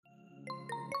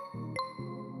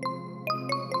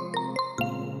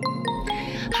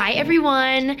Hi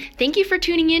everyone! Thank you for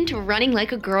tuning in to Running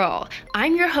Like a Girl.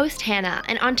 I'm your host Hannah,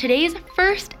 and on today's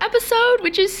first episode,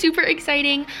 which is super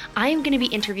exciting, I am going to be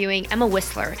interviewing Emma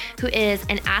Whisler, who is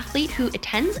an athlete who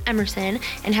attends Emerson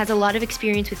and has a lot of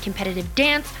experience with competitive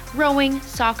dance, rowing,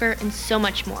 soccer, and so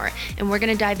much more. And we're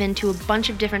going to dive into a bunch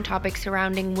of different topics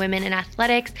surrounding women in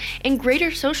athletics and greater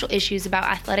social issues about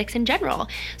athletics in general.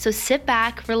 So sit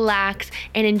back, relax,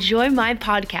 and enjoy my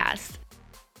podcast.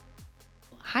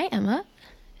 Hi, Emma.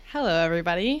 Hello,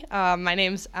 everybody. My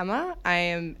name's Emma. I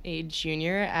am a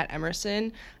junior at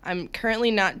Emerson. I'm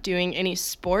currently not doing any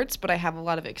sports, but I have a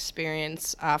lot of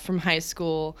experience from high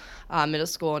school, middle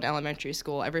school, and elementary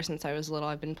school. Ever since I was little,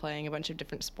 I've been playing a bunch of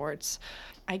different sports.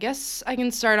 I guess I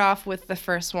can start off with the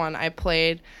first one I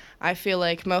played. I feel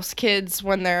like most kids,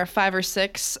 when they're 5 or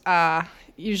 6,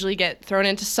 usually get thrown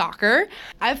into soccer.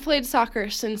 I've played soccer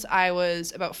since I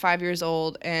was about 5 years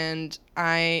old, and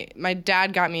my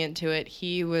dad got me into it.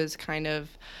 He was kind of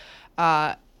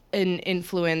an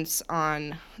influence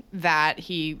on that.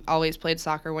 He always played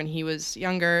soccer when he was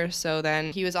younger, so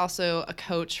then he was also a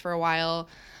coach for a while.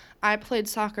 I played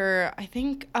soccer, I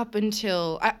think, up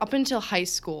until high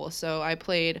school, so I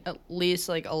played at least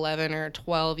like 11 or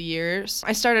 12 years.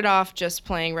 I started off just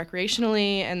playing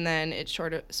recreationally, and then it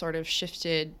sort of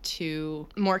shifted to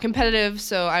more competitive,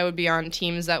 so I would be on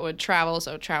teams that would travel,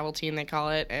 so travel team they call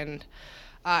it, and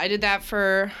I did that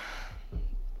for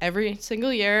every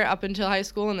single year up until high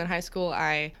school. And then high school,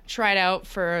 I tried out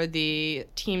for the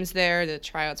teams there. The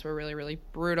tryouts were really, really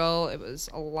brutal. It was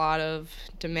a lot of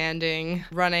demanding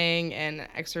running and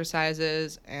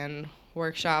exercises and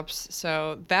workshops.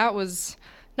 So that was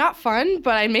not fun,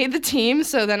 but I made the team.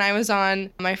 So then I was on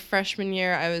my freshman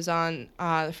year, I was on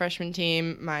the freshman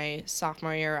team. My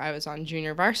sophomore year, I was on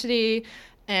junior varsity.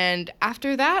 And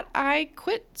after that, I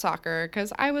quit soccer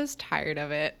because I was tired of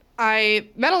it. I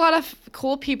met a lot of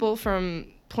cool people from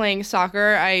playing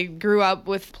soccer. I grew up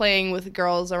with playing with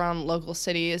girls around local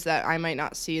cities that I might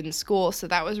not see in school, so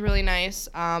that was really nice.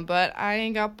 But I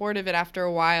got bored of it after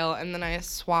a while, and then I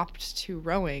swapped to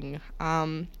rowing.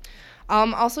 I'm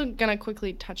also gonna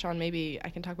quickly touch on, maybe I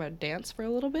can talk about dance for a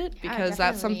little bit, because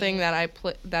that's something that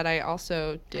I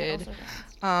also did.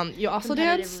 You also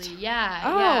danced? Yeah.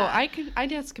 Oh, yeah. I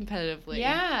danced competitively.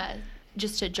 Yeah.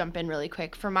 Just to jump in really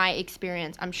quick, from my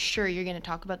experience, I'm sure you're going to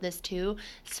talk about this too,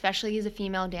 especially as a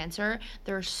female dancer.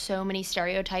 There are so many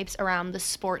stereotypes around the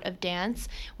sport of dance,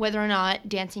 whether or not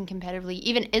dancing competitively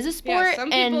even is a sport. Yeah, some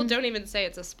people don't even say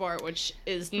it's a sport, which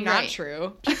is not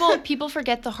true. People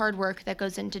forget the hard work that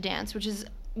goes into dance, which is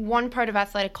one part of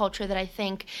athletic culture that I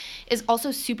think is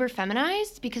also super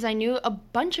feminized, because I knew a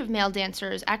bunch of male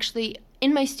dancers actually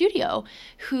in my studio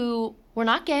who were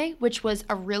not gay, which was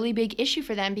a really big issue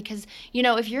for them, because, you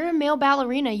know, if you're a male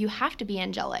ballerina, you have to be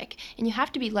angelic and you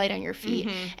have to be light on your feet.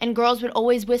 Mm-hmm. And girls would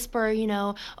always whisper, you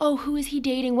know, oh, who is he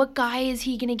dating? What guy is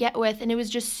he going to get with? And it was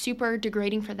just super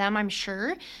degrading for them, I'm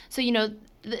sure. So, you know,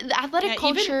 the athletic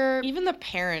culture... Even the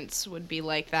parents would be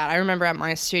like that. I remember at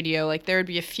my studio, like, there would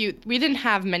be a few... We didn't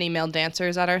have many male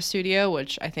dancers at our studio,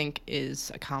 which I think is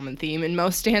a common theme in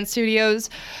most dance studios.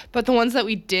 But the ones that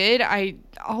we did, I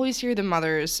always hear the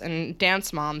mothers and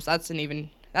dance moms. That's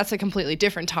a completely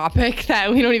different topic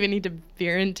that we don't even need to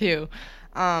veer into.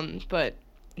 But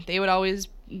they would always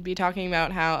be talking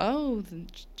about how, oh,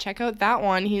 check out that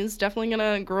one. He's definitely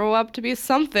going to grow up to be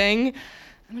something.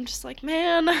 And I'm just like,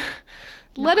 man...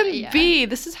 Let him be.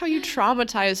 This is how you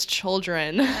traumatize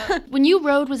children. When you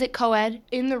rowed, was it co-ed?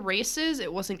 In the races,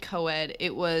 it wasn't co-ed.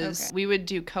 It was, okay. We would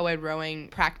do co-ed rowing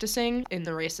practicing. In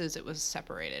the races, it was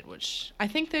separated, which I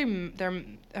think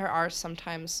there are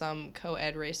sometimes some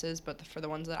co-ed races, but for the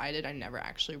ones that I did, I never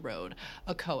actually rowed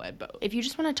a co-ed boat. If you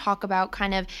just want to talk about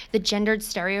kind of the gendered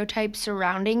stereotypes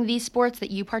surrounding these sports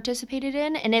that you participated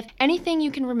in, and if anything you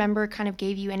can remember kind of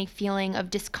gave you any feeling of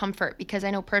discomfort, because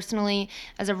I know personally,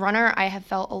 as a runner, I have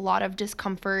felt a lot of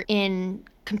discomfort in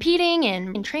competing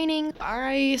and in training.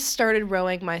 I started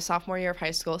rowing my sophomore year of high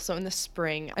school, so in the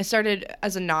spring. I started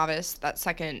as a novice that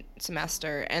second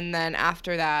semester, and then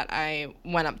after that I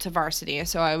went up to varsity.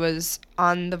 So I was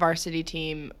on the varsity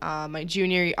team all of my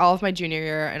junior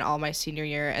year and all my senior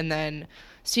year, and then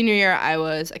senior year I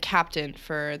was a captain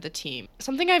for the team.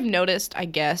 Something I've noticed, I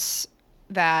guess,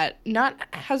 that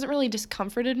hasn't really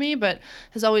discomforted me, but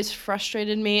has always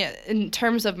frustrated me in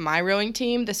terms of my rowing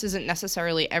team. This isn't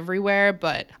necessarily everywhere,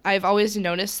 but I've always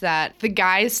noticed that the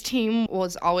guys' team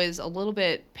was always a little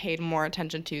bit paid more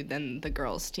attention to than the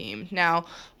girls' team. Now,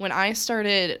 when I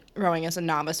started rowing as a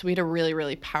novice, we had a really,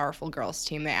 really powerful girls'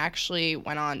 team. They actually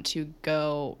went on to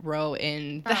go row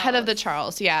in the head of the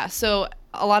Charles. Yeah, so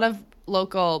a lot of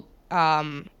local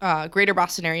greater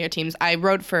Boston area teams. I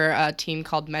rode for a team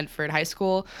called Medford High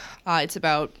School. It's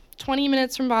about 20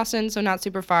 minutes from Boston, so not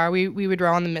super far. We would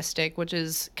row on the Mystic, which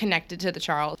is connected to the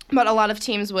Charles. But a lot of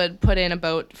teams would put in a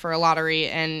boat for a lottery,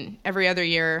 and every other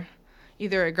year,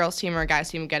 either a girls' team or a guys'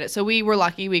 team would get it. So we were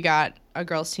lucky we got a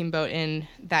girls' team boat in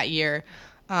that year.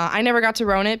 I never got to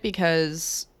row in it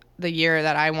because the year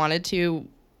that I wanted to,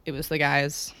 it was the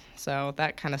guys. So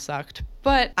that kind of sucked.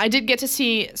 But I did get to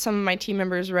see some of my team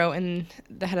members row in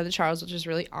the head of the Charles, which is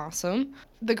really awesome.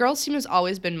 The girls' team has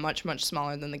always been much, much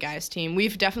smaller than the guys' team.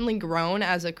 We've definitely grown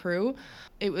as a crew.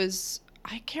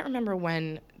 I can't remember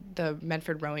when the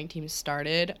Medford rowing team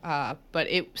started, but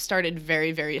it started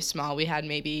very, very small. We had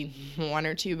maybe 1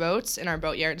 or 2 boats, and our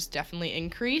boat yards definitely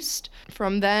increased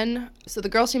from then. So the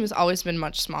girls' team has always been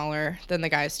much smaller than the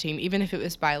guys' team, even if it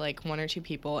was by like 1 or 2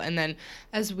 people. And then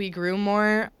as we grew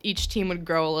more, each team would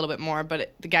grow a little bit more,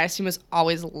 but the guys' team was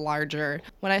always larger.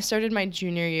 When I started my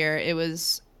junior year, it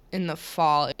was in the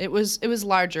fall, it was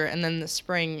larger, and then the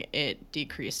spring it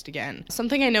decreased again.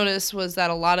 Something I noticed was that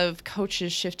a lot of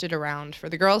coaches shifted around for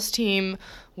the girls' team,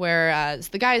 whereas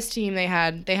the guys' team they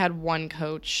had one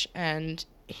coach, and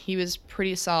he was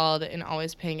pretty solid and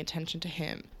always paying attention to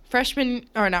him.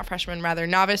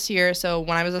 Novice year, so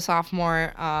when I was a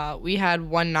sophomore, we had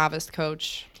one novice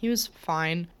coach. He was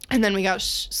fine. And then we got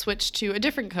switched to a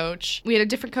different coach. We had a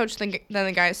different coach than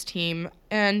the guys' team,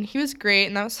 and he was great,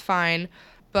 and that was fine.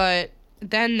 But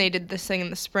then they did this thing in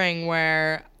the spring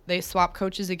where they swapped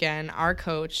coaches again. Our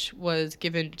coach was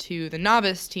given to the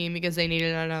novice team because they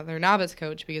needed another novice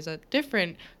coach because a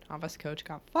different novice coach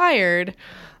got fired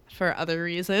for other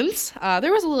reasons.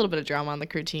 There was a little bit of drama on the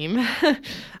crew team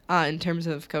in terms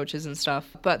of coaches and stuff.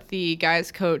 But the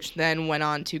guys coach then went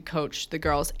on to coach the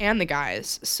girls and the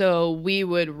guys. So we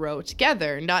would row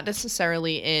together, not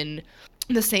necessarily in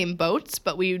the same boats,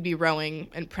 but we would be rowing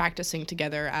and practicing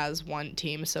together as one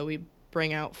team. So we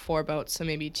bring out 4 boats, so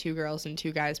maybe 2 girls and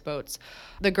 2 guys boats.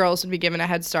 The girls would be given a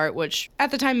head start, which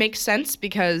at the time makes sense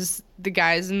because the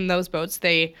guys in those boats,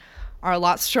 they are a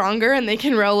lot stronger and they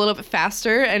can row a little bit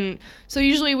faster. And so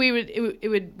usually it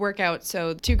would work out.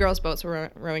 So 2 girls boats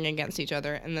were rowing against each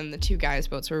other, and then the 2 guys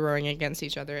boats were rowing against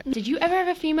each other. Did you ever have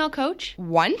a female coach?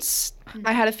 Once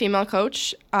I had a female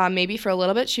coach, maybe for a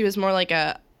little bit. She was more like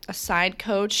a side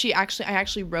coach. I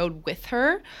actually rowed with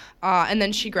her, and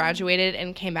then she graduated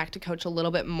and came back to coach a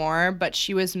little bit more, but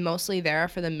she was mostly there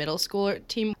for the middle school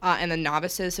team and the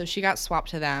novices, so she got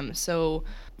swapped to them. So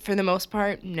for the most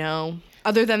part, no.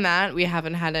 Other than that, we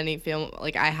haven't had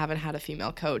I haven't had a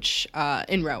female coach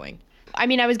in rowing. I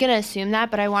mean, I was going to assume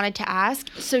that, but I wanted to ask,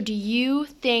 so do you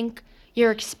think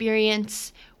your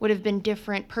experience would have been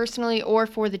different personally or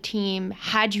for the team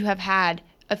had you have had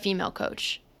a female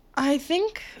coach? I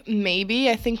think maybe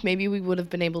we would have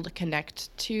been able to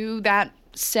connect to that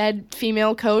said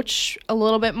female coach a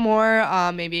little bit more.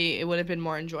 Maybe it would have been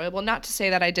more enjoyable. Not to say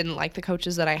that I didn't like the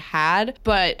coaches that I had,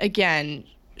 but again,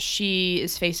 she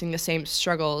is facing the same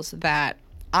struggles that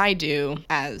I do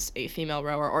as a female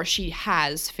rower, or she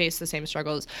has faced the same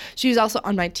struggles. She was also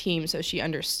on my team, so she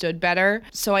understood better.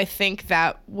 So I think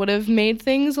that would have made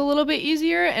things a little bit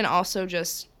easier, and also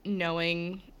just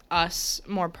knowing us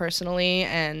more personally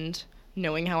and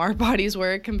knowing how our bodies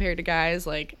work compared to guys.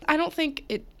 Like, I don't think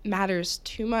it matters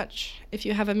too much if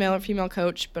you have a male or female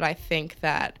coach, but I think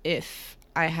that if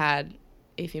I had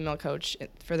a female coach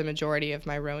for the majority of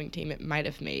my rowing team, it might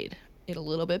have made it a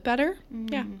little bit better.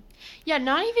 Mm-hmm. Yeah,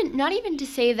 not even to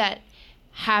say that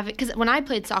because when I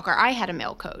played soccer, I had a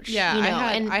male coach. Yeah,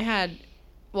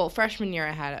 freshman year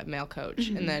I had a male coach,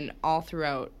 mm-hmm. and then all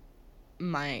throughout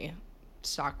my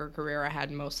soccer career I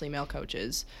had mostly male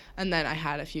coaches, and then I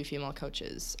had a few female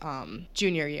coaches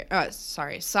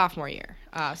sophomore year,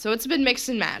 so it's been mixed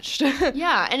and matched.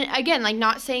 Yeah, and again, like,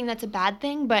 not saying that's a bad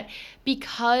thing, but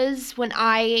because when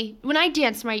I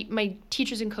danced, my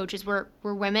teachers and coaches were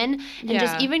women, and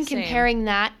just even comparing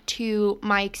that to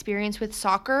my experience with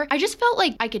soccer, I just felt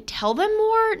like I could tell them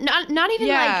more, not even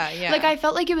like I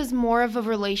felt like it was more of a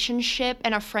relationship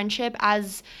and a friendship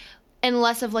and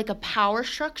less of like a power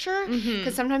structure,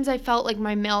 because sometimes I felt like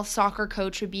my male soccer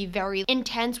coach would be very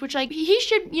intense, which like he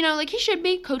should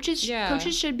be, coaches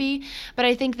should be, but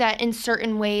I think that in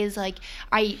certain ways, like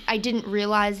I didn't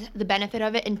realize the benefit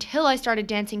of it until I started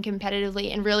dancing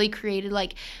competitively and really created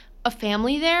like a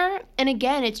family there. And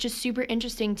again, it's just super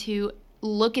interesting to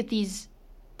look at these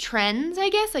trends, I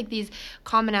guess, like these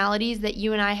commonalities that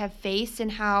you and I have faced,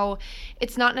 and how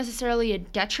it's not necessarily a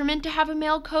detriment to have a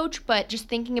male coach, but just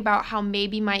thinking about how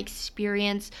maybe my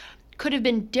experience could have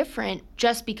been different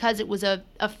just because it was a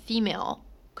female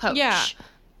coach. Yeah,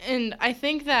 and I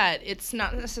think that it's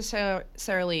not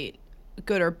necessarily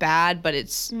good or bad, but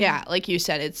it's yeah, like you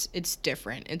said, it's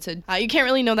different. It's a you can't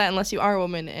really know that unless you are a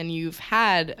woman and you've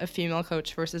had a female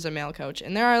coach versus a male coach,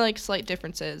 and there are like slight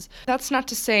differences. That's not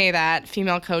to say that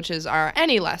female coaches are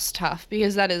any less tough,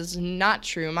 because that is not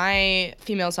true. My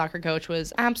female soccer coach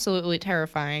was absolutely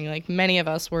terrifying. Like, many of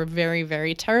us were very,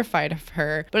 very terrified of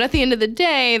her. But at the end of the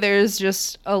day, there's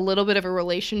just a little bit of a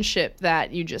relationship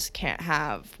that you just can't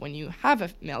have when you have a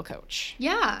male coach.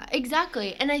 Yeah,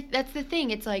 exactly. And that's the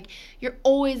thing. It's like, you're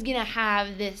always going to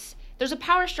have this, there's a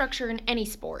power structure in any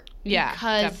sport. Yeah,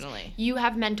 because definitely. You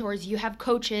have mentors, you have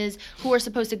coaches who are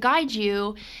supposed to guide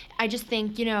you. I just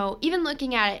think, even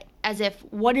looking at it as if,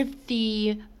 what if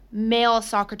the male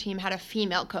soccer team had a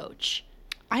female coach?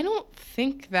 I don't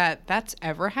think that that's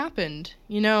ever happened.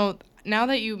 Now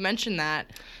that you mention that.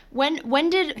 When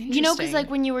did, because like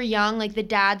when you were young, like the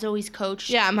dads always coached.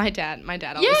 Yeah, my dad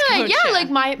always coached. Yeah, like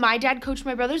my dad coached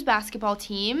my brother's basketball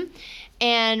team,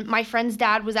 and my friend's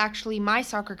dad was actually my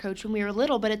soccer coach when we were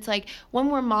little, but it's like, when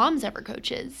were moms ever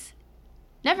coaches?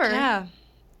 Never. Yeah.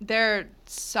 Their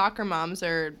soccer moms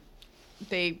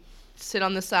they sit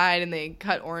on the side and they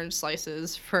cut orange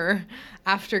slices for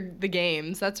after the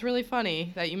games. That's really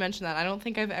funny that you mentioned that. I don't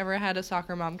think I've ever had a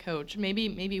soccer mom coach.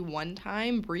 Maybe one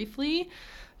time briefly,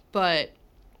 but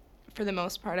for the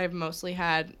most part I've mostly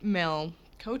had male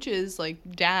coaches, like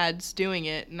dads, doing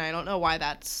it, and I don't know why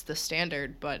that's the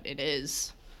standard, but it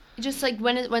is. Just like,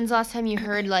 when's the last time you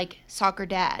heard like soccer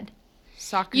dad?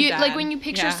 Soccer dad. Like, when you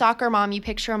picture soccer mom, you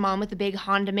picture a mom with a big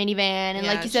Honda minivan, and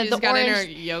like you said, she's got in her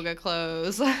yoga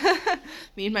clothes.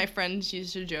 Me and my friends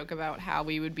used to joke about how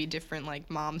we would be different, like,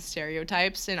 mom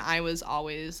stereotypes, and I was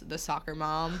always the soccer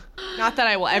mom. Not that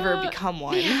I will ever become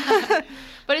one. Yeah.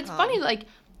 But it's funny, like,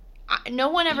 no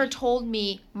one ever told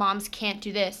me moms can't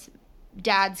do this,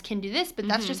 dads can do this, but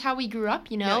that's just how we grew up,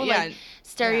 like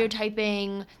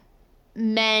stereotyping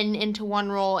men into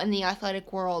one role in the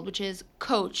athletic world, which is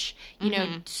coach,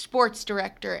 sports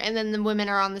director, and then the women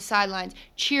are on the sidelines,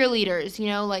 cheerleaders,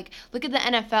 like, look at the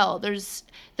NFL. There's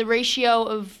the ratio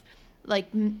of, like,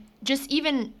 just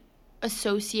even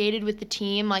associated with the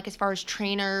team, like, as far as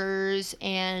trainers,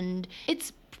 and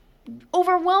it's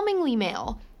overwhelmingly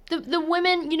male. The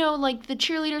women, like, the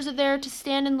cheerleaders are there to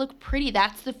stand and look pretty.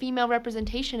 That's the female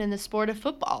representation in the sport of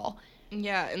football.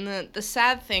 Yeah, and the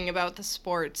sad thing about the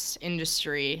sports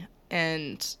industry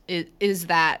is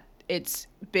that it's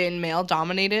been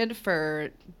male-dominated for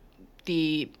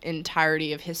the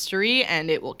entirety of history,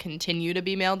 and it will continue to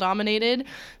be male-dominated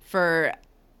for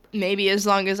maybe as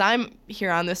long as I'm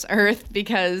here on this earth,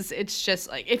 because it's just,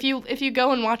 like, if you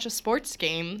go and watch a sports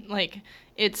game, like,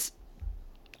 it's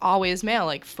always male,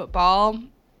 like football,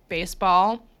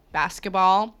 baseball,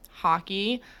 basketball,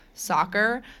 hockey,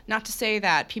 soccer. Not to say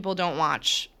that people don't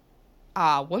watch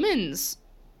women's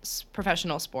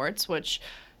professional sports, which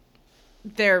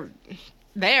they're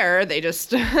there. They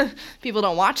just people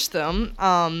don't watch them.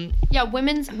 Yeah,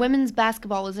 women's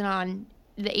basketball isn't on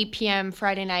the 8 p.m.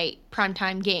 Friday night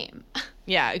primetime game.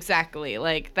 Yeah, exactly.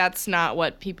 Like, that's not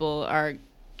what people are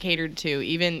catered to.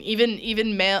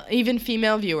 Even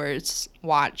female viewers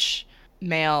watch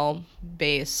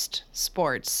male-based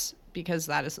sports because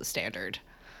that is the standard.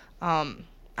 I'm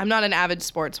not an avid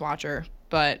sports watcher,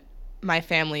 but my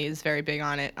family is very big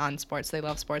on sports. They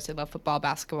love sports. They love football,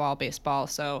 basketball, baseball.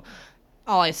 So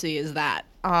all I see is that.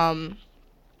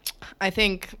 I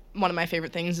think one of my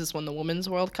favorite things is when the Women's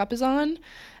World Cup is on.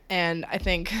 And I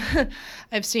think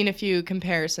I've seen a few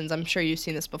comparisons. I'm sure you've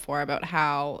seen this before about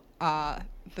how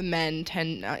the men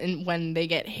tend, when they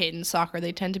get hit in soccer,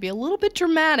 they tend to be a little bit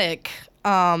dramatic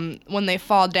when they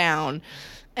fall down.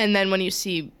 And then when you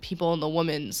see people in the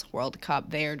Women's World Cup,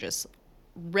 they are just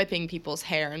ripping people's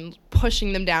hair and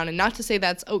pushing them down. And not to say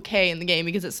that's okay in the game,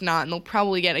 because it's not, and they'll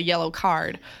probably get a yellow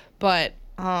card. But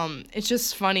it's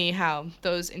just funny how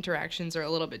those interactions are a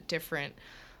little bit different.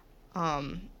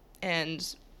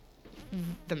 And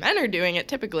the men are doing it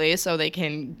typically so they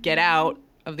can get out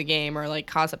of the game or, like,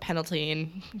 cause a penalty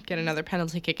and get another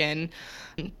penalty kick in.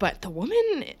 But the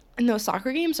women in those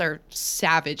soccer games are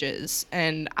savages,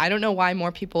 and I don't know why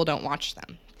more people don't watch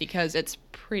them, because it's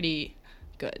pretty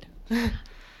good.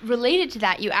 Related to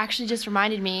that, you actually just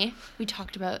reminded me, we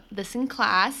talked about this in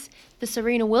class, the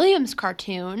Serena Williams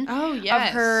cartoon. Oh, yes.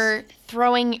 Of her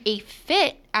throwing a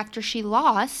fit after she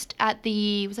lost at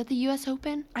was that the U.S.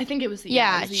 Open? I think it was the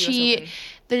US Open.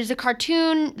 There's a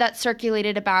cartoon that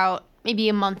circulated about maybe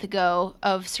a month ago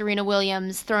of Serena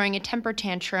Williams throwing a temper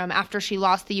tantrum after she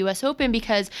lost the U.S. Open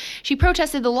because she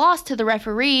protested the loss to the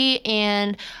referee,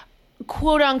 and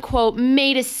quote unquote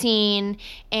made a scene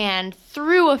and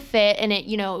threw a fit, and it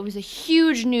was a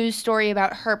huge news story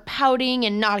about her pouting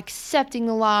and not accepting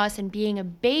the loss and being a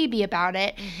baby about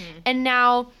it. And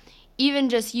now even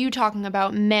just you talking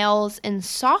about males in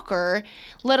soccer,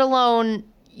 let alone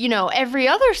every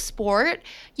other sport,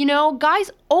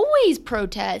 guys always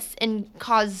protest and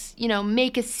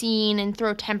make a scene and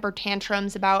throw temper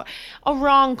tantrums about a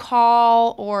wrong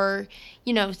call or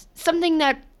something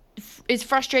that is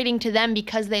frustrating to them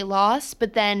because they lost.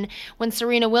 But then when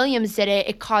Serena Williams did it,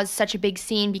 it caused such a big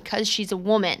scene because she's a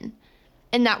woman.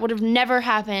 And that would have never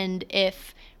happened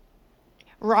if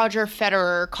Roger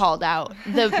Federer called out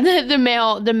the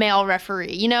male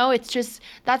referee. It's just,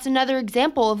 that's another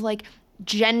example of like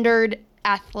gendered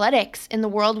athletics in the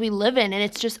world we live in, and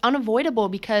it's just unavoidable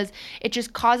because it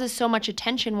just causes so much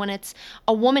attention when it's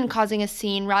a woman causing a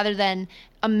scene rather than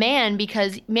a man,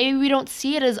 because maybe we don't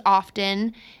see it as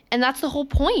often. And that's the whole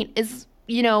point, is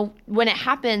when it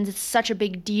happens, it's such a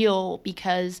big deal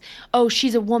because, oh,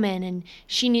 she's a woman and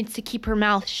she needs to keep her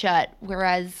mouth shut,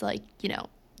 whereas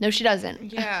no, she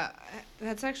doesn't. Yeah,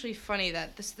 that's actually funny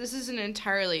that this isn't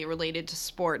entirely related to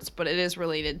sports, but it is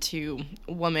related to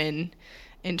women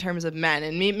in terms of men.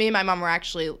 And me and my mom were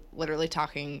actually literally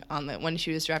talking when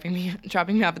she was dropping me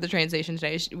off at the train station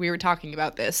today. We were talking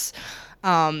about this,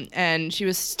 and she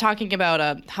was talking about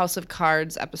a House of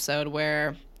Cards episode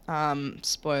where,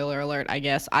 spoiler alert, I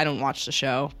guess, I don't watch the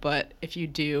show, but if you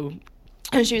do.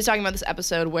 And she was talking about this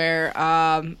episode where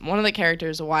one of the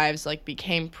characters' wives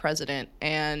became president,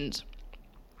 and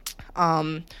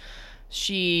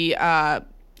she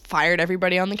fired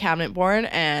everybody on the cabinet board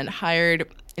and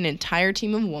hired an entire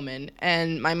team of women.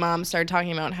 And my mom started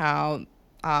talking about how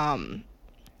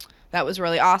that was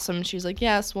really awesome. She was like,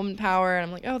 yes, woman power. And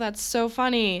I'm like, oh, that's so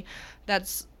funny.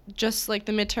 That's just like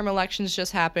the midterm elections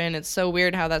just happened. It's so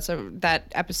weird how that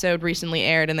episode recently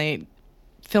aired and they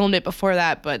filmed it before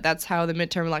that, but that's how the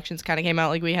midterm elections kind of came out.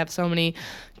 Like, we have so many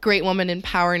great women in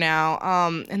power now.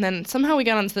 And then somehow we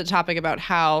got onto the topic about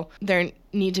how there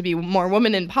need to be more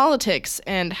women in politics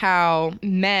and how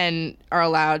men are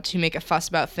allowed to make a fuss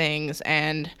about things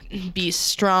and be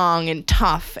strong and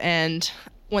tough. And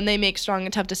when they make strong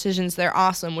and tough decisions, they're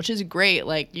awesome, which is great.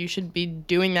 Like, you should be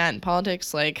doing that in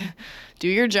politics. Like, do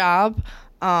your job.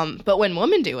 But when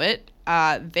women do it,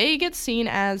 they get seen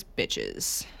as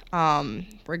bitches.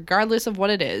 Regardless of what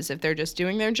it is. If they're just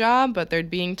doing their job, but they're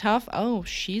being tough, oh,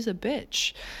 she's a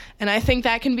bitch. And I think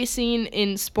that can be seen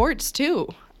in sports too.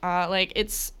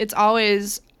 It's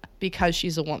always because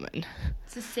she's a woman.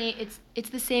 It's the same. It's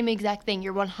the same exact thing.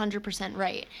 You're 100%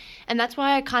 right. And that's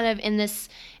why I kind of, in this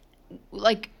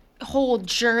whole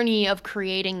journey of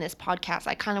creating this podcast,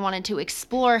 I kind of wanted to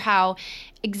explore how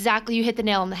exactly you hit the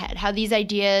nail on the head, how these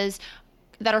ideas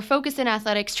that are focused in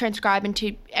athletics transcribe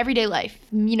into everyday life,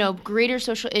 greater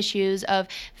social issues of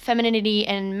femininity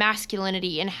and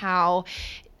masculinity, and how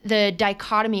the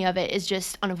dichotomy of it is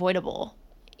just unavoidable.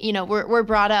 We're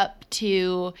brought up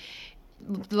to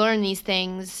learn these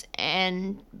things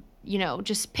and,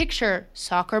 just picture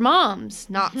soccer moms,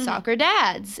 not soccer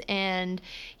dads. And,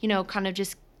 kind of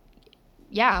just,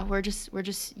 yeah, we're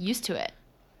just used to it.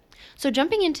 So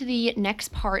jumping into the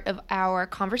next part of our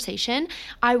conversation,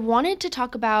 I wanted to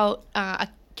talk about a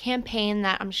campaign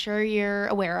that I'm sure you're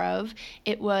aware of.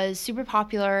 It was super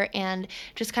popular, and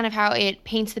just kind of how it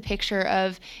paints the picture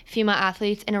of female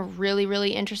athletes in a really,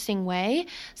 really interesting way.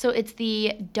 So it's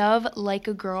the Dove Like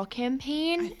a Girl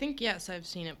campaign. I think, yes, I've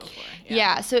seen it before.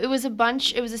 Yeah, so it was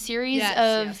a series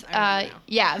of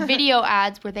video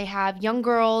ads where they have young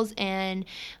girls and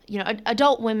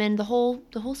adult women, the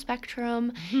whole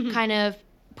spectrum, kind of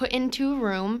put into a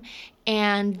room,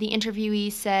 and the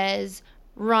interviewee says,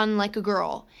 "Run like a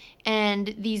girl."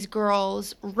 And these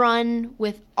girls run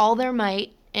with all their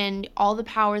might and all the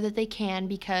power that they can,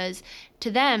 because to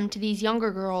these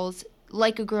younger girls,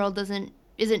 like a girl isn't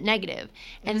negative.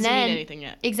 And doesn't mean anything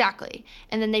yet. Exactly.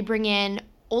 And then they bring in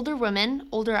older women,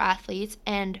 older athletes,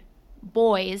 and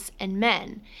boys and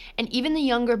men. And even the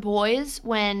younger boys,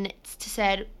 when it's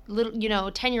said,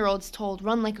 10-year-olds told,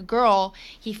 "Run like a girl,"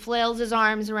 he flails his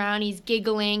arms around, he's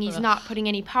giggling, he's not putting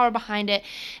any power behind it.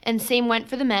 And same went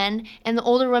for the men. And the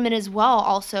older women as well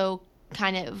also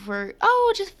kind of were,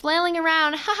 just flailing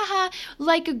around, ha ha ha,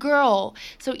 like a girl.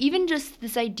 So even just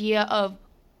this idea of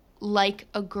like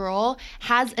a girl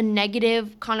has a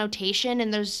negative connotation,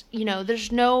 and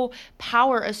there's no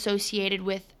power associated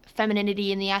with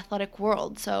femininity in the athletic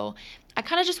world. So I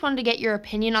kind of just wanted to get your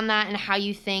opinion on that and how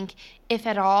you think, if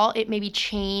at all, it maybe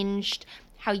changed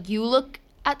how you look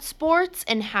at sports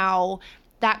and how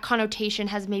that connotation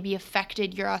has maybe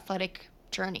affected your athletic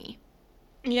journey.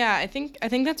 Yeah, I think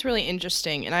that's really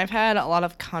interesting, and I've had a lot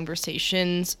of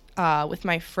conversations with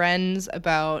my friends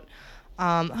about,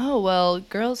 oh well,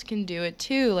 girls can do it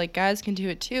too, like guys can do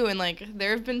it too, and like there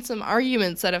have been some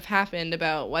arguments that have happened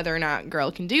about whether or not a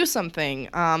girl can do something,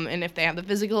 and if they have the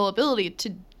physical ability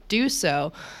to do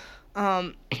so.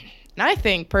 And I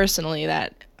think personally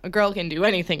that a girl can do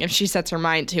anything if she sets her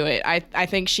mind to it. I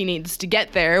think she needs to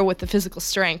get there with the physical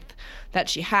strength that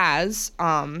she has,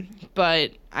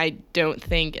 but I don't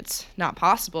think it's not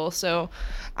possible. So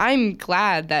I'm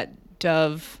glad that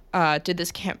Dove did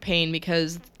this campaign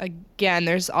because, again,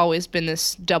 there's always been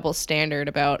this double standard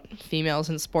about females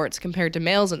in sports compared to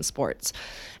males in sports.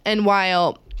 And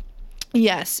while,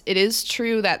 yes, it is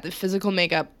true that the physical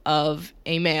makeup of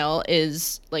a male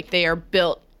is, like, they are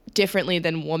built differently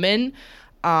than women,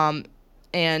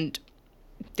 and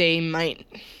they might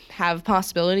have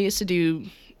possibilities to do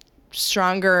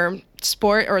stronger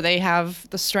sport, or they have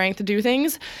the strength to do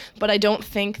things, but I don't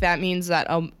think that means that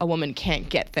a woman can't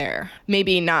get there.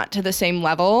 Maybe not to the same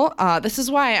level. This is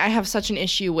why I have such an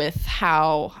issue with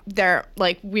how they're,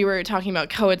 like, we were talking about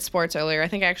co-ed sports earlier. I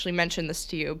think I actually mentioned this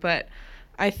to you, but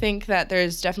I think that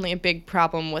there's definitely a big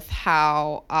problem with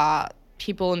how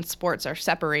people in sports are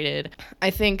separated. I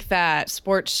think that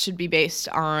sports should be based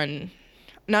on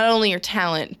not only your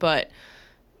talent, but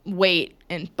weight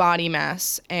and body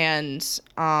mass and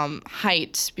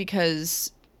height,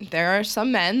 because there are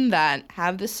some men that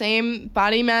have the same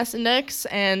body mass index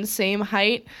and same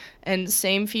height and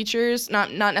same features,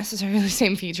 not necessarily the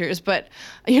same features, but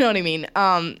you know what I mean,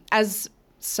 as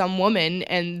some woman,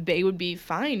 and they would be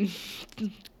fine.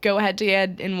 Go head to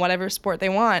head in whatever sport they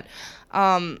want.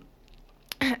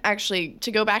 Actually, to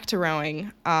go back to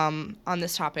rowing on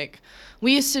this topic,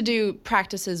 we used to do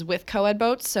practices with co-ed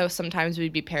boats, so sometimes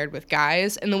we'd be paired with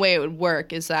guys, and the way it would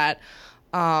work is that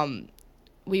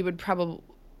we would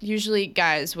usually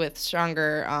guys with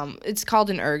stronger, it's called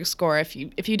an erg score. If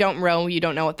you don't row, you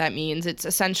don't know what that means. It's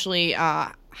essentially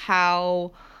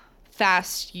how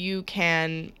fast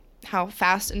and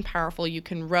powerful you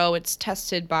can row. It's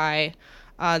tested by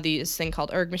these thing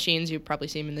called erg machines. You probably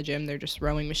see them in the gym. They're just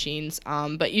rowing machines.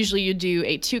 But usually you do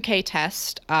a 2K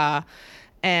test,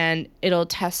 and it'll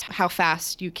test how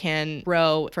fast you can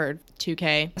row for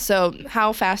 2K. So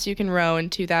how fast you can row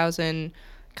in 2,000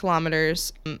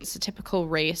 kilometers. It's a typical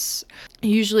race.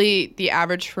 Usually the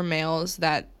average for males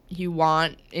that you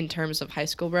want in terms of high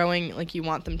school rowing, like you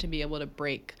want them to be able to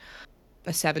break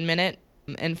a 7-minute,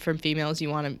 and from females you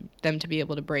want them to be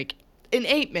able to break in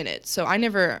 8 minutes. So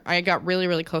I got really,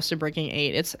 really close to breaking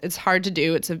 8. It's hard to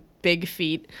do. It's a big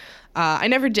feat. I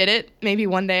never did it. Maybe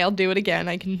one day I'll do it again.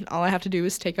 All I have to do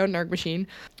is take out an erg machine.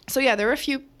 So yeah, there were a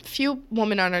few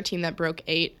women on our team that broke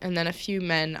 8, and then a few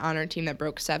men on our team that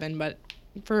broke 7. But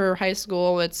for high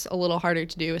school, it's a little harder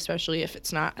to do, especially if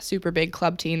it's not a super big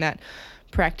club team that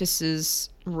practices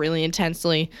really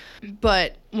intensely.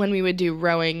 But when we would do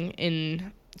rowing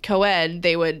in co-ed,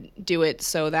 they would do it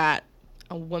so that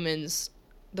the women's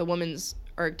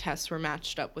erg tests were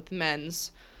matched up with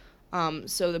men's,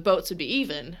 so the boats would be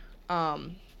even.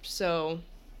 So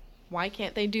why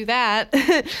can't they do that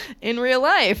in real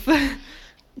life?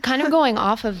 Kind of going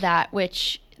off of that,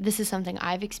 which this is something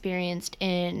I've experienced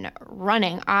in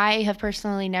running. I have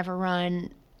personally never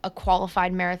run a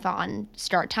qualified marathon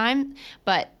start time,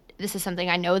 but this is something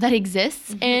I know that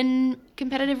exists in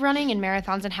competitive running, in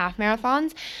marathons and half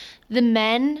marathons. The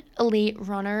men elite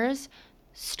runners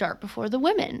start before the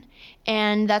women,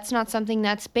 and that's not something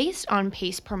that's based on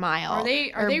pace per mile. Are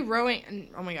they rowing?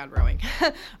 Oh my God, rowing!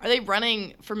 Are they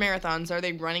running for marathons? Are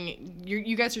they running?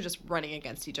 You guys are just running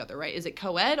against each other, right? Is it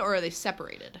co-ed or are they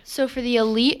separated? So for the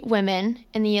elite women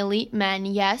and the elite men,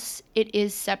 yes, it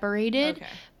is separated. Okay.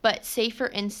 But say for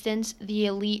instance, the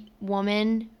elite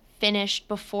woman finished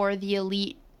before the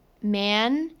elite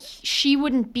man, she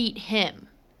wouldn't beat him.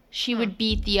 She would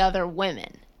beat the other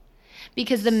women.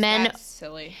 Because the men, that's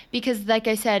silly. Because like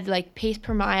I said, like pace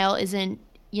per mile isn't,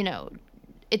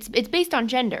 it's based on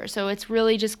gender. So it's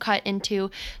really just cut into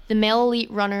the male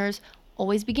elite runners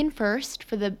always begin first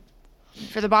for the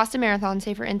Boston Marathon,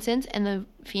 say for instance, and the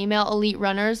female elite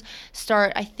runners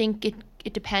start, I think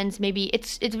it depends, maybe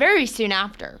it's very soon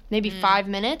after, maybe 5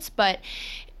 minutes, but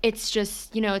it's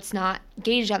just, it's not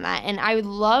gauged on that. And I would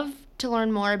love to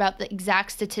learn more about the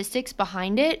exact statistics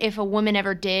behind it if a woman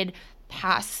ever did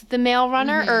pass the male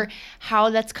runner, or how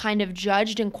that's kind of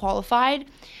judged and qualified.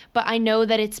 But I know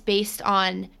that it's based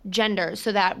on gender,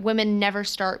 so that women never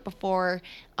start before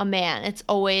a man. It's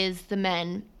always the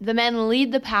men. The men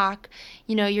lead the pack.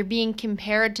 You're being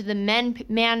compared to the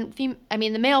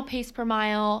male pace per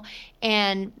mile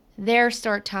and their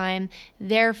start time,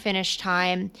 their finish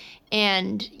time.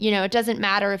 And, it doesn't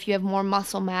matter if you have more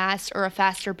muscle mass or a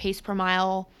faster pace per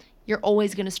mile, you're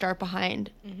always going to start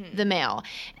behind the male.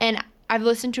 And I've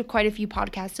listened to quite a few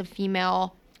podcasts of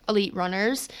female elite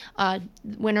runners.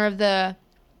 Winner of the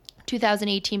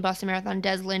 2018 Boston Marathon,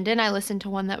 Des Linden. I listened to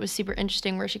one that was super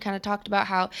interesting where she kind of talked about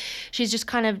how she's just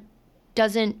kind of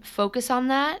doesn't focus on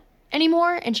that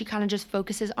anymore, and she kind of just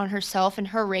focuses on herself and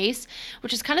her race,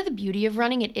 which is kind of the beauty of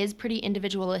running. It is pretty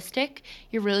individualistic.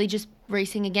 You're really just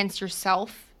racing against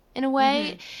yourself in a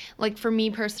way. Like for me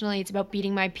personally, it's about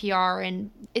beating my PR,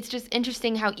 and it's just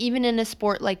interesting how even in a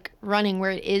sport like running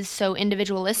where it is so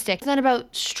individualistic, it's not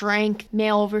about strength,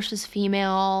 male versus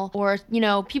female, or,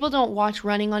 people don't watch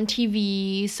running on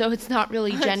TV, so it's not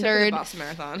really gendered. Except for the Boston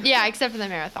Marathon. Yeah, except for the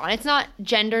marathon. It's not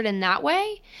gendered in that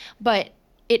way, but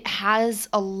it has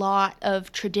a lot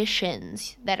of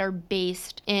traditions that are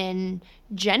based in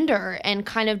gender and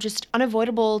kind of just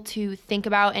unavoidable to think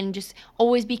about, and just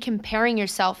always be comparing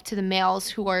yourself to the males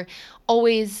who are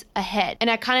always ahead.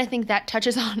 And I kind of think that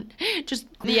touches on just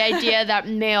the idea that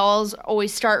males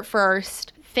always start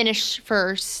first, finish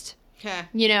first,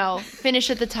 finish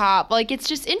at the top. Like, it's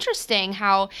just interesting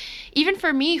how even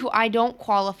for me, who I don't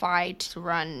qualify to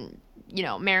run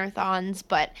marathons,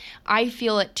 but I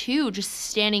feel it too, just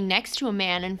standing next to a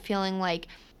man and feeling like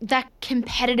that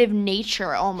competitive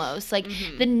nature almost, like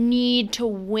the need to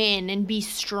win and be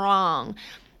strong.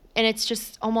 And it's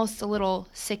just almost a little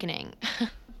sickening.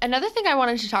 Another thing I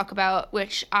wanted to talk about,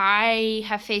 which I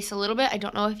have faced a little bit, I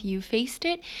don't know if you faced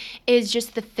it, is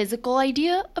just the physical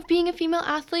idea of being a female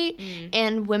athlete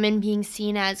and women being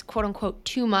seen as quote unquote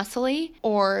too muscly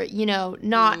or,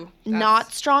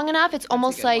 not strong enough. It's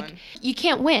almost like you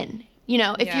can't win.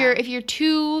 If you're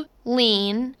too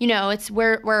lean, it's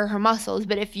where her muscles,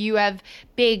 but if you have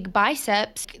big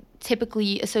biceps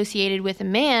typically associated with a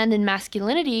man and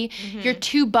masculinity, you're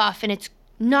too buff and it's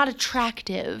not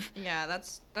attractive. Yeah,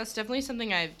 that's definitely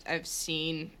something I've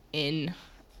seen in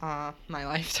my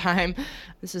lifetime.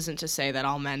 This isn't to say that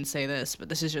all men say this, but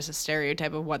this is just a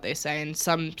stereotype of what they say, and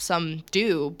some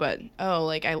do. But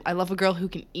I love a girl who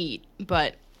can eat,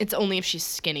 but it's only if she's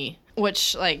skinny.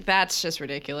 Which, that's just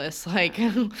ridiculous. What?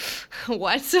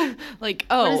 What does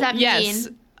that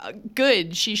mean?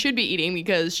 Good. She should be eating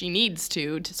because she needs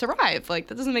to survive. That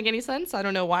doesn't make any sense. I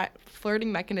don't know what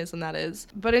flirting mechanism that is.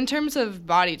 But in terms of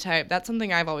body type, that's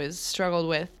something I've always struggled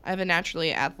with. I have a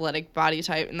naturally athletic body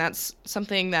type, and that's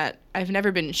something that I've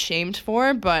never been shamed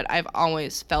for, but I've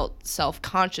always felt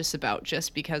self-conscious about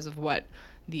just because of what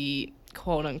the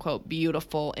quote-unquote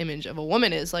beautiful image of a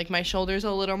woman is. My shoulders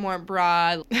a little more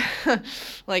broad.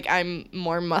 I'm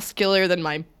more muscular than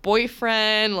my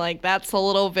boyfriend. That's a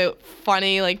little bit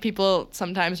funny. People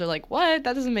sometimes are like, what?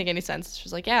 That doesn't make any sense.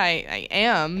 She's like, yeah, I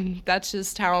am. That's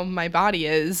just how my body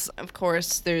is. Of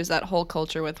course, there's that whole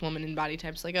culture with women in body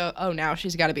types. Now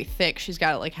she's got to be thick. She's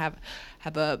got to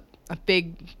have a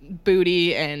big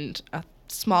booty and a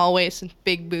small waist and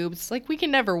big boobs. We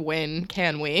can never win,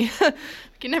 can we?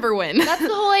 We can never win. That's the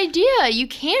whole idea. You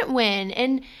can't win.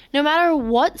 And no matter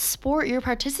what sport you're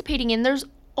participating in, there's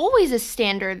always a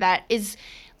standard that is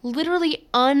literally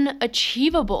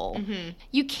unachievable.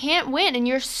 You can't win. And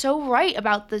you're so right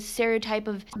about the stereotype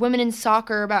of women in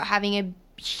soccer about having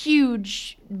a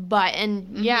huge butt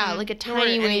and a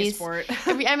tiny waist. Any sport.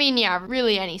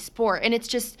 Really any sport. And it's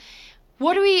just,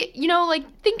 what do we,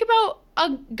 think about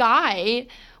a guy.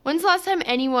 When's the last time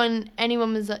anyone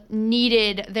was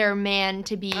needed their man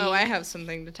to be? Oh, I have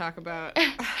something to talk about.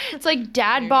 It's like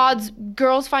dad bods.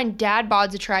 Girls find dad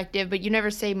bods attractive, but you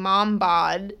never say mom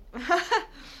bod.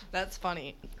 That's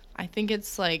funny. I think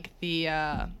it's the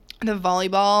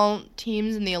volleyball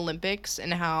teams in the Olympics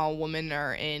and how women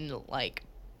are in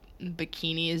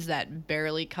bikinis that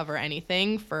barely cover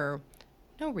anything for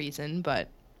no reason, but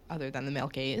other than the male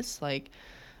gaze.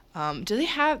 Do they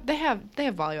have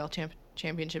volleyball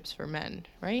championships for men,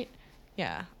 right?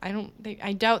 Yeah,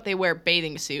 I doubt they wear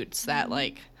bathing suits that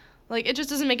it just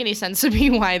doesn't make any sense to me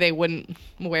why they wouldn't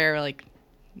wear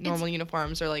normal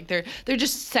uniforms, or they're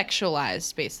just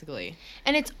sexualized basically.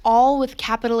 And it's all with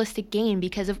capitalistic gain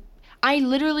because I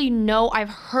literally know I've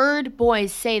heard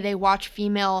boys say they watch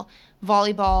female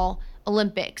volleyball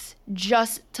Olympics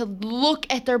just to look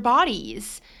at their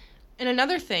bodies. And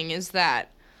another thing is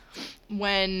that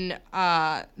when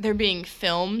they're being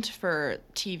filmed for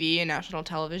TV and national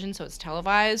television, so it's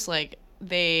televised,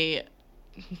 they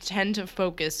tend to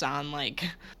focus on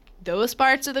those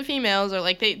parts of the females, or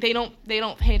they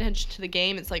don't pay attention to the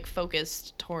game. It's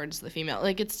focused towards the female.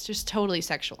 It's just totally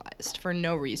sexualized for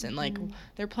no reason.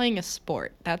 They're playing a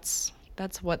sport. That's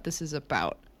what this is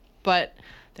about. but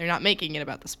they're not making it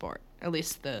about the sport, at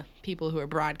least the people who are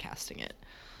broadcasting it.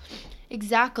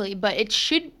 Exactly, but it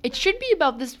should be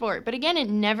about the sport, but again, it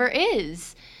never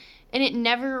is. And it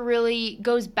never really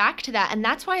goes back to that. And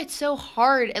that's why it's so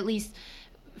hard, at least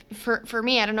for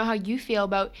me. I don't know how you feel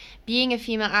about being a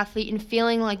female athlete and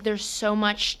feeling like there's so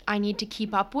much I need to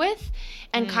keep up with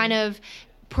and kind of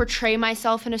portray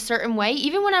myself in a certain way.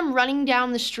 Even when I'm running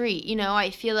down the street, I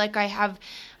feel like I have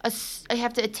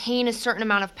to attain a certain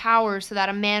amount of power so that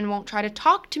a man won't try to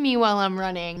talk to me while I'm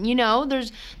running.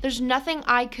 There's nothing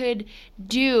I could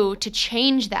do to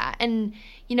change that. And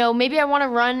maybe I want to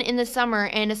run in the summer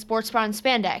in a sports bra and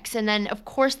spandex, and then of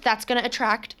course that's going to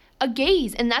attract a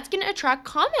gaze, and that's going to attract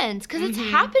comments because it's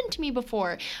happened to me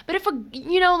before. But if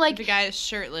if a guy is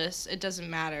shirtless, it doesn't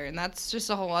matter, and that's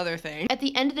just a whole other thing. At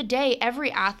the end of the day,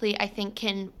 every athlete, I think,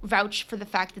 can vouch for the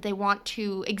fact that they want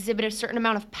to exhibit a certain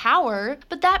amount of power,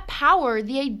 but that power,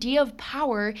 the idea of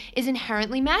power, is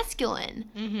inherently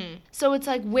masculine. So it's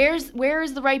like, where is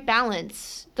the right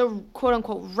balance? The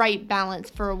quote-unquote right balance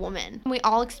for a woman. We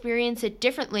all experience it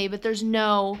differently, but there's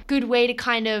no good way to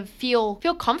kind of feel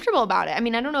comfortable about it. I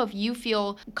mean, I don't know if you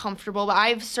feel comfortable, but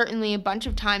I've certainly a bunch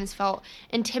of times felt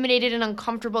intimidated and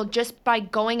uncomfortable just by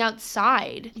going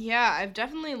outside. Yeah, I've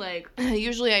definitely,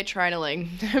 usually I try to,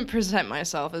 present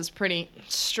myself as pretty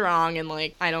strong and,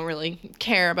 I don't really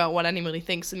care about what anybody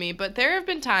thinks of me, but there have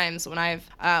been times when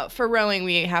for rowing,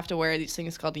 we have to wear these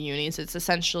things called unis. It's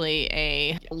essentially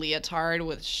a leotard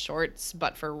with shorts,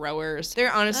 but for rowers.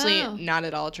 They're honestly not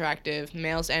at all attractive.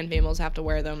 Males and females have to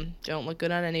wear them. Don't look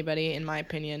good on anybody, in my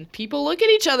opinion. People look at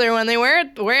each other when they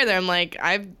wear them.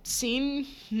 I've seen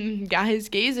guys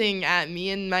gazing at me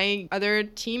and my other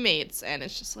teammates, and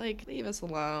it's just leave us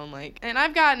alone. And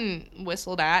I've gotten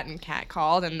whistled at and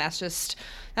catcalled, and that's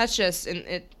just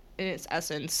in its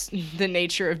essence the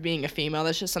nature of being a female.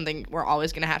 That's just something we're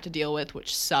always going to have to deal with,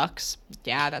 which sucks.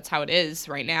 Yeah, that's how it is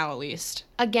right now, at least.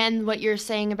 Again, what you're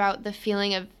saying about the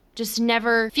feeling of just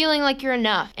never feeling like you're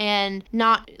enough and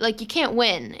not you can't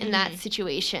win in that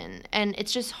situation. And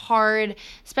it's just hard,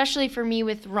 especially for me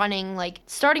with running,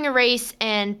 starting a race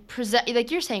and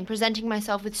you're saying, presenting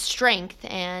myself with strength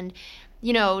and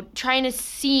trying to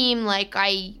seem like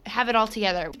I have it all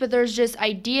together. But there's just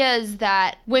ideas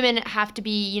that women have to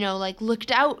be,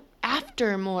 looked out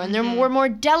after more, and we're more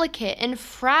delicate and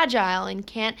fragile and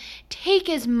can't take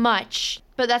as much.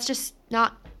 But that's just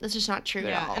not true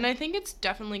at all. And I think it's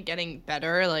definitely getting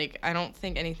better. I don't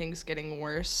think anything's getting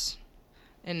worse.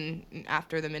 And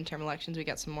after the midterm elections, we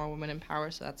got some more women in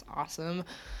power, so that's awesome.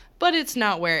 But it's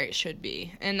not where it should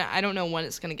be, and I don't know when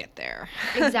it's going to get there.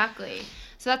 Exactly.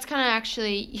 So that's kind of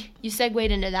actually, you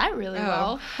segued into that really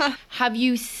well. Have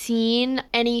you seen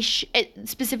any,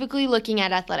 specifically looking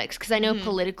at athletics, because I know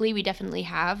politically we definitely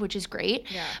have, which is great.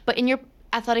 Yeah. But in your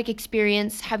athletic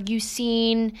experience, have you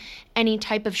seen any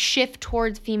type of shift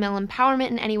towards female empowerment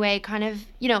in any way, kind of,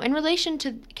 in relation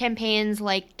to campaigns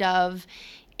like Dove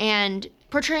and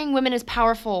portraying women as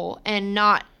powerful and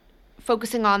not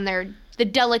focusing on the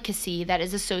delicacy that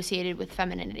is associated with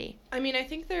femininity? I mean, I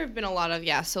think there have been a lot of,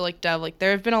 Dove,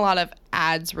 there have been a lot of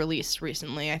ads released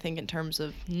recently, I think, in terms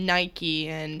of Nike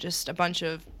and just a bunch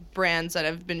of brands that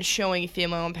have been showing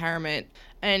female empowerment.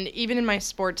 And even in my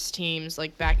sports teams,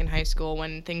 back in high school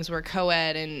when things were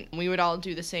co-ed and we would all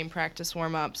do the same practice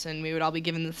warm-ups and we would all be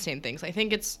given the same things. I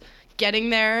think it's getting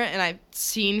there, and I've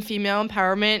seen female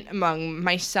empowerment among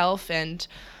myself and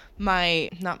my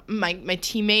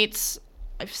teammates.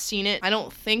 I've seen it. I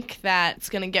don't think that it's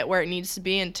going to get where it needs to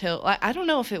be until, I don't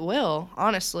know if it will,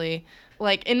 honestly.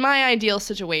 In my ideal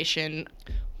situation,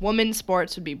 women's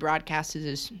sports would be broadcasted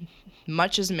as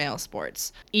much as male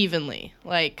sports, evenly,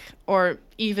 or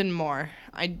even more.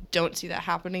 I don't see that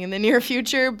happening in the near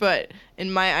future, but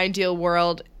in my ideal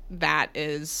world, that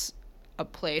is a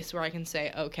place where I can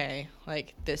say, okay,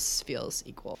 this feels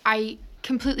equal. I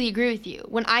completely agree with you.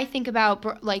 When I think about,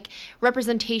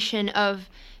 representation of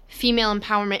female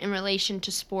empowerment in relation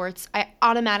to sports, I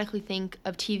automatically think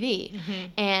of TV.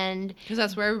 And because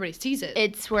that's where everybody sees it.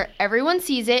 It's where everyone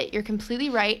sees it. You're completely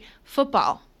right.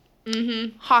 Football,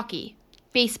 hockey,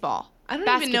 baseball, I don't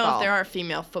basketball. even know if there are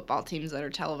female football teams that are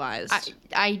televised.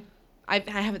 I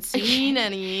haven't seen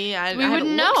any. We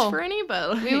wouldn't know for any,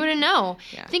 but we wouldn't know.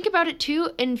 Yeah. Think about it too.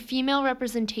 In female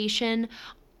representation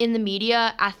in the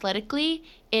media, athletically,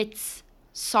 it's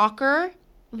soccer,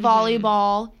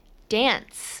 volleyball,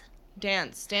 dance.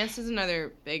 Dance is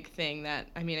another big thing that,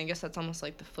 I guess that's almost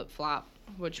like the flip-flop,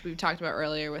 which we've talked about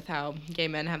earlier with how gay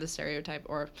men have the stereotype,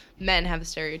 or men have the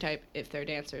stereotype, if they're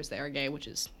dancers, they are gay, which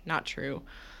is not true.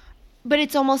 But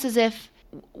it's almost as if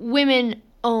women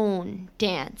own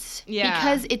dance. Yeah.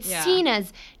 Because it's seen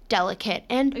as delicate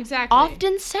and Exactly.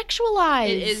 often sexualized.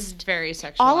 It is very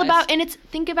sexualized. All about, and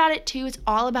think about it too, it's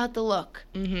all about the look.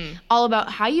 All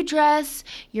about how you dress,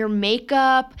 your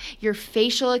makeup, your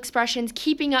facial expressions,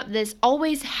 keeping up this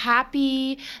always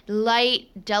happy, light,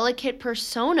 delicate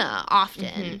persona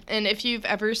often. And if you've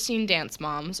ever seen Dance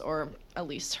Moms, or at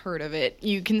least heard of it,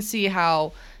 you can see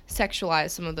how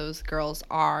sexualized some of those girls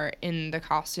are in the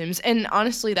costumes. And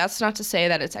honestly, that's not to say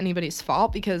that it's anybody's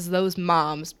fault, because those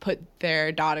moms put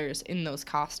their daughters in those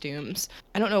costumes.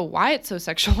 I don't know why it's so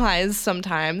sexualized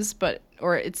sometimes,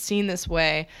 or it's seen this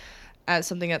way as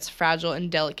something that's fragile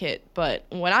and delicate. But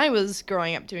when I was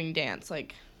growing up doing dance,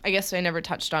 like, I guess I never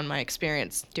touched on my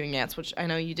experience doing dance, which I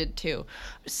know you did too.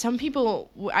 Some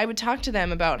people, I would talk to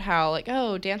them about how, like,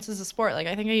 oh, dance is a sport. Like,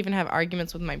 I think I even have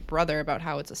arguments with my brother about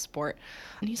how it's a sport.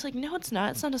 And he's like, no, it's not.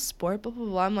 It's not a sport, blah, blah,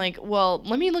 blah. I'm like, well,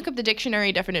 let me look up the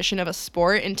dictionary definition of a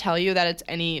sport and tell you that it's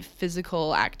any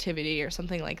physical activity or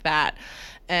something like that.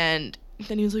 And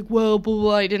then he was like, well, blah, blah,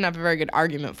 blah. I didn't have a very good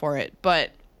argument for it. But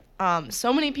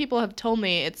so many people have told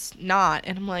me it's not.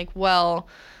 And I'm like, well,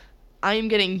 I'm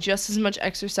getting just as much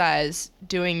exercise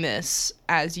doing this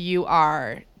as you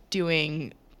are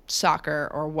doing soccer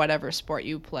or whatever sport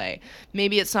you play.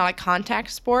 Maybe it's not a contact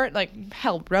sport. Like,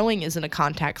 hell, rowing isn't a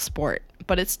contact sport,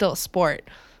 but it's still a sport.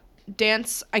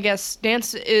 Dance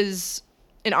is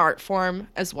an art form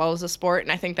as well as a sport,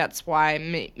 and I think that's why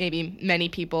maybe many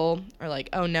people are like,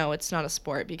 oh no, it's not a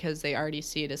sport, because they already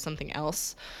see it as something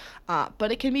else.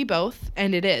 But it can be both,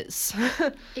 and it is.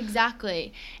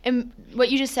 Exactly. And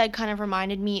what you just said kind of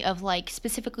reminded me of, like,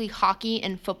 specifically hockey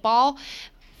and football.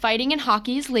 Fighting in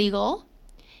hockey is legal.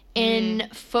 In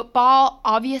football,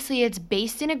 obviously, it's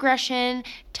based in aggression,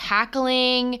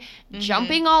 tackling,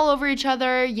 jumping all over each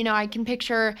other. You know, I can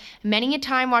picture many a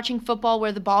time watching football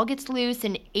where the ball gets loose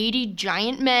and 80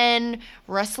 giant men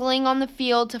wrestling on the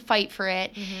field to fight for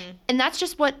it. And that's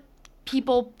just what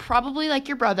people probably like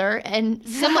your brother and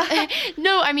similarly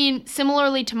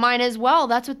to mine as well,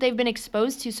 that's what they've been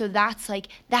exposed to. So that's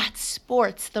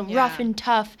sports, the rough and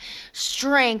tough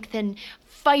strength and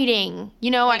fighting,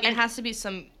 you know. Like, it has to be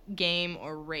some game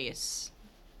or race,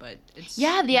 but it's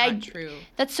not true.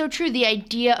 That's so true. The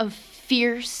idea of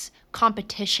fierce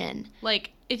competition. Like,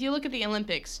 if you look at the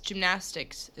Olympics,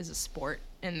 gymnastics is a sport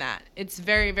in that it's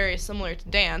very, very similar to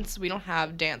dance. We don't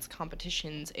have dance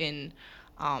competitions in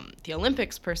the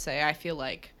Olympics per se. I feel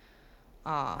like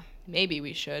maybe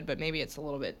we should, but maybe it's a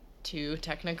little bit too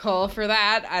technical for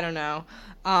that. I don't know.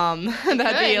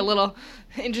 That'd be a little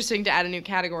interesting to add a new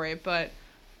category, but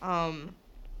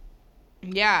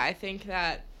yeah, I think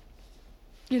that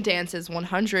dance is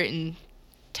 110%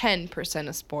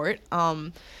 a sport.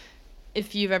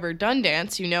 If you've ever done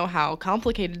dance, you know how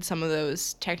complicated some of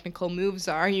those technical moves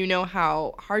are. You know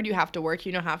how hard you have to work.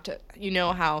 You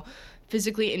know how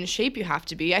physically in shape you have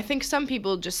to be. I think some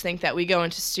people just think that we go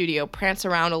into studio, prance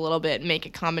around a little bit, make a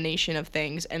combination of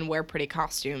things, and wear pretty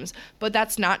costumes. But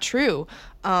that's not true.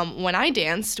 When I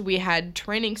danced, we had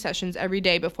training sessions every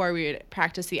day before we would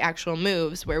practice the actual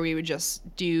moves, where we would just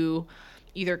do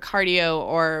either cardio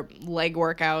or leg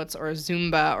workouts or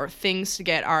Zumba or things to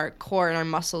get our core and our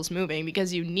muscles moving,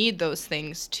 because you need those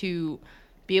things to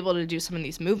be able to do some of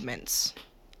these movements.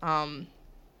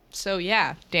 So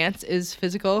yeah, dance is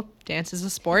physical. Dance is a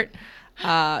sport.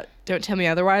 Don't tell me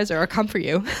otherwise, or I'll come for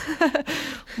you.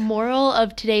 Moral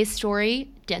of today's story: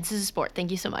 dance is a sport.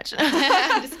 Thank you so much.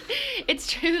 It's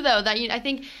true though that I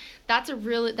think that's a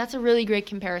really great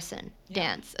comparison.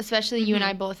 Dance, especially you and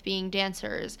I both being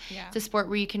dancers. Yeah. It's a sport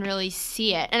where you can really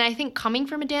see it. And I think coming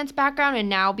from a dance background and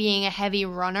now being a heavy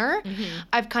runner,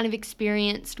 I've kind of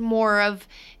experienced more of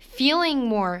feeling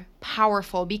more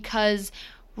powerful, because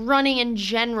running in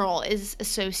general is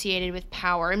associated with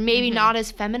power, and maybe not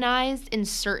as feminized in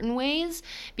certain ways,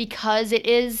 because it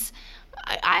is,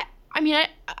 I'd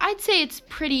say it's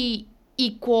pretty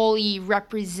equally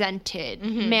represented,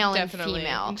 male definitely, and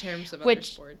female. In terms of other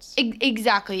sports.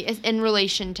 Exactly, in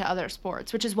relation to other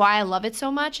sports, which is why I love it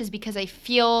so much, is because I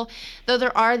feel, though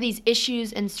there are these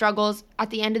issues and struggles, at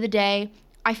the end of the day,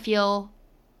 I feel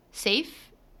safe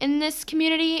in this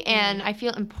community, and I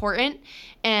feel important,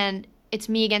 and it's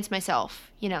me against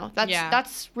myself, you know.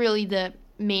 That's really the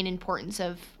main importance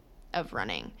of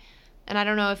running. And I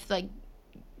don't know if, like,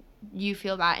 you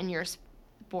feel that in your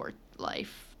sport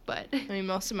life, but I mean,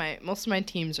 most of my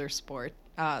teams are sport.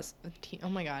 Oh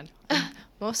my god,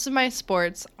 most of my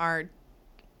sports are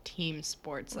team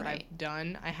sports that I've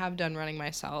done. I have done running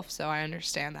myself, so I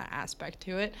understand that aspect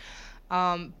to it.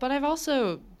 But I've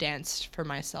also danced for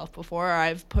myself before.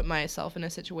 I've put myself in a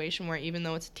situation where, even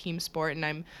though it's a team sport and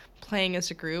I'm playing as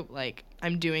a group, like,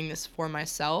 I'm doing this for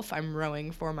myself. I'm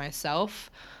rowing for myself.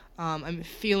 I'm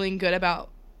feeling good about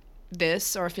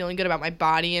this, or feeling good about my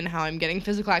body and how I'm getting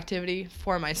physical activity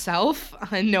for myself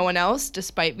and no one else,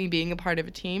 despite me being a part of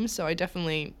a team. So I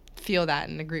definitely feel that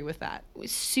and agree with that. It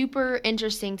was super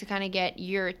interesting to kind of get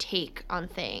your take on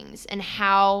things and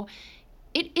how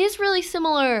it is really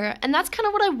similar. And that's kind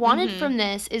of what I wanted from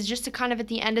this, is just to kind of at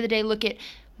the end of the day look at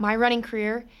my running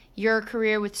career, your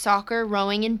career with soccer,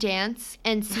 rowing, and dance,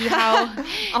 and see how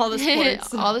all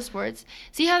the sports,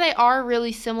 see how they are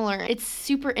really similar. It's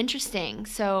super interesting.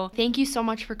 So thank you so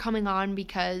much for coming on,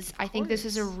 because I think this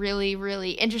is a really,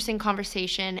 really interesting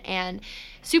conversation and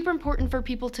super important for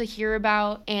people to hear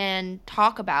about and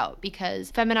talk about, because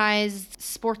feminized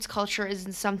sports culture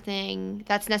isn't something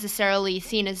that's necessarily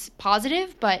seen as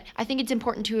positive, but I think it's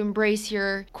important to embrace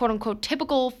your quote-unquote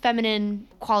typical feminine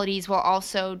qualities while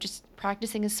also just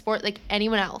practicing a sport like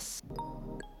anyone else.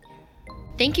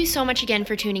 Thank you so much again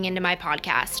for tuning into my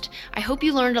podcast. I hope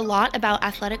you learned a lot about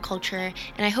athletic culture,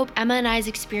 and I hope Emma and I's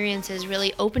experiences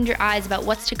really opened your eyes about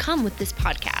what's to come with this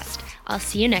podcast. I'll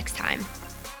see you next time.